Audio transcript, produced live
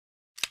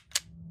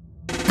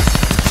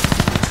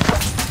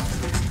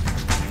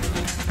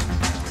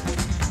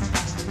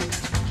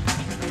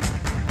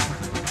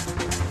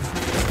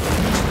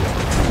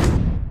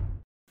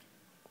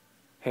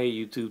Hey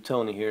YouTube,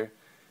 Tony here.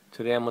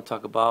 Today I'm going to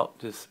talk about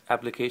this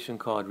application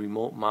called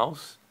Remote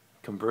Mouse.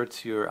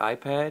 Converts your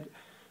iPad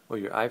or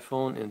your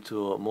iPhone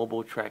into a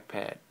mobile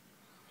trackpad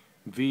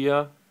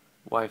via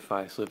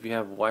Wi-Fi. So if you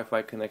have a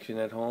Wi-Fi connection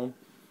at home,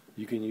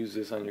 you can use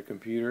this on your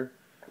computer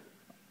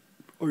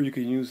or you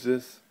can use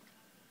this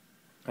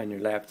on your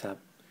laptop.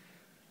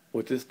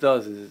 What this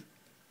does is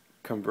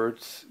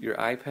converts your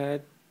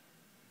iPad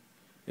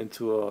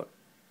into a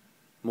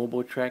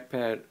mobile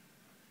trackpad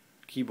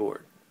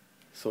keyboard.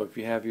 So if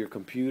you have your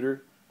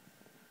computer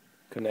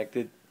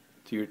connected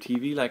to your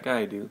TV like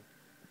I do,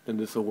 then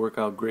this will work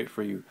out great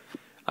for you.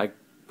 I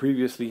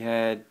previously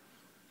had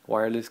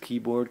wireless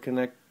keyboard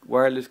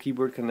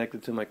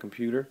connected to my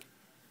computer,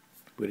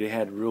 but it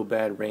had real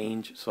bad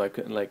range, so I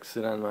couldn't like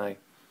sit on my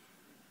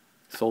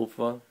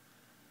sofa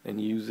and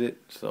use it.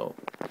 So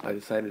I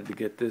decided to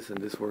get this,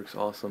 and this works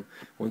awesome.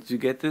 Once you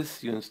get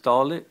this, you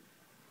install it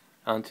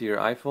onto your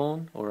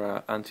iPhone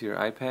or onto your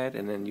iPad,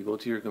 and then you go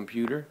to your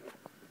computer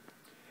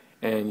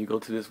and you go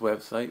to this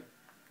website,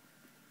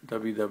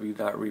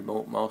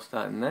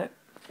 www.remotemouse.net,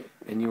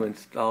 and you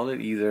install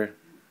it either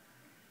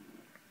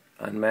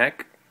on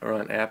Mac or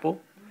on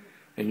Apple,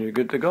 and you're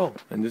good to go.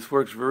 And this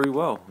works very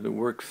well. It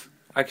works,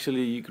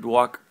 actually you could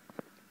walk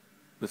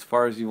as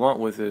far as you want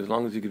with it, as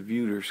long as you could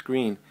view your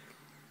screen.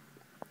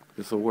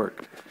 This will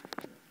work.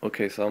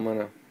 Okay, so I'm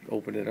gonna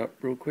open it up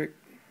real quick,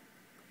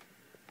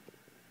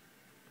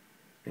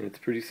 and it's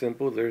pretty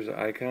simple. There's the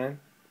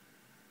icon,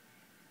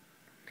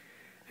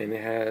 and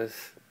it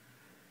has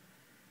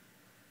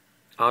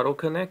auto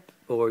connect,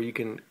 or you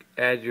can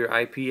add your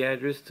IP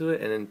address to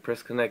it and then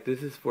press connect.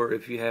 This is for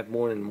if you have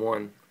more than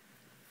one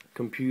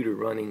computer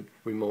running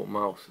remote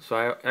mouse.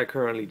 So I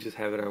currently just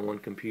have it on one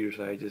computer,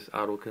 so I just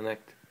auto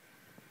connect,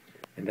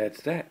 and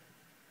that's that.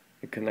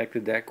 It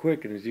connected that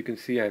quick, and as you can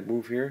see, I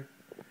move here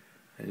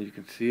and you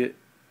can see it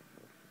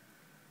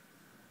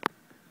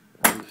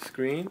on the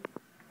screen.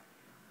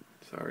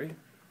 Sorry.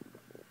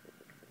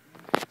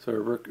 So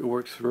it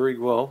works very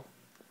well.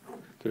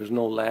 There's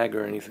no lag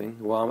or anything.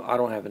 Well, I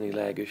don't have any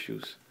lag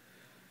issues.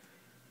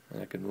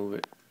 And I can move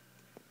it.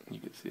 You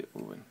can see it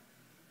moving.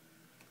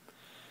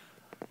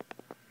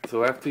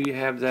 So after you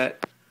have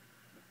that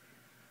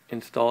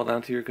installed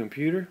onto your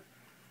computer,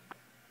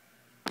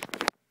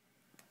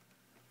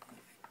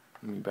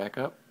 let me back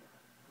up.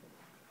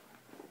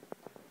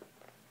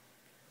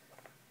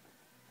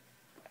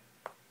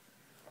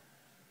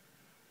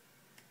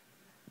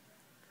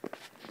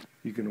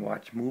 You can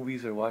watch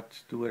movies or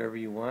do whatever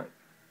you want.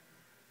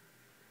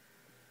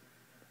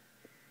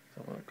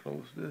 So I'm going to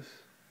close this.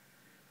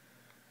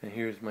 And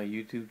here's my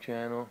YouTube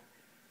channel.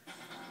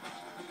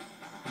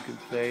 You can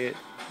play it.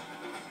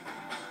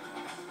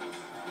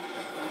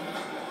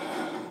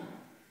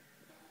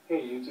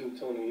 Hey YouTube,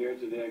 Tony here.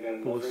 Today I got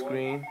another full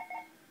screen.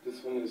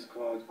 This one is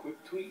called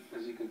Quick Tweet.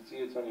 As you can see,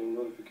 it's on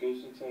your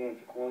notification center at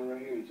the corner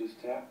right here. You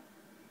just tap,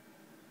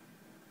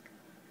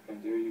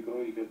 and there you go.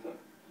 You get the.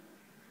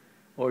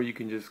 Or you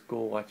can just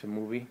go watch a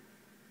movie.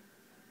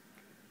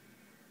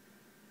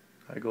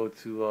 I go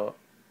to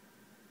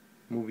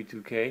Movie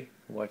 2K,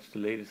 watch the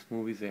latest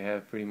movies. They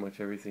have pretty much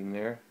everything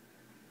there.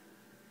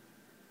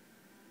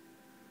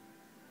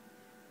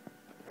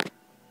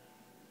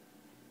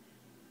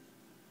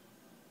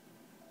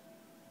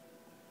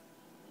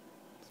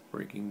 It's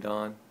Breaking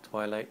Dawn,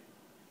 Twilight.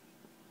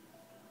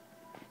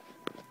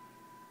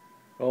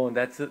 Oh, and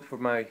that's it for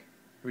my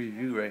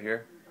review right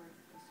here.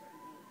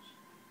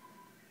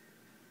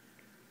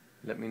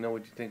 Let me know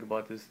what you think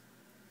about this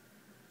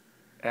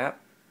app.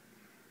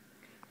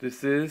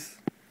 This is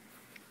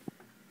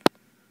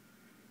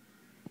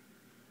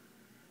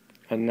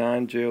a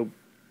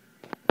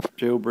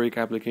jailbreak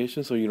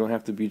application, so you don't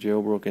have to be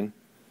jailbroken.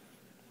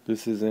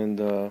 This is in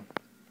the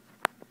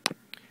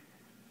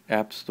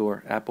App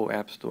Store, Apple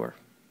App Store,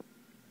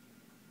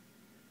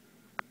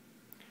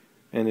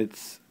 and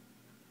it's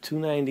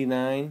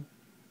 $2.99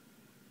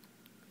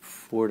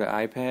 for the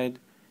iPad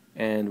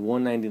and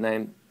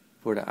 $1.99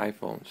 for the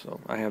iPhone. So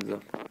I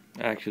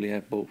actually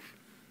have both.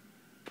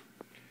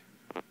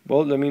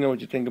 Well, let me know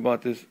what you think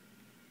about this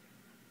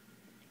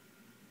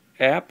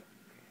app.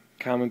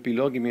 Comment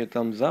below, give me a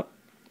thumbs up,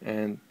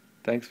 and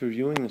thanks for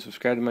viewing and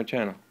subscribe to my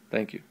channel.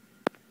 Thank you.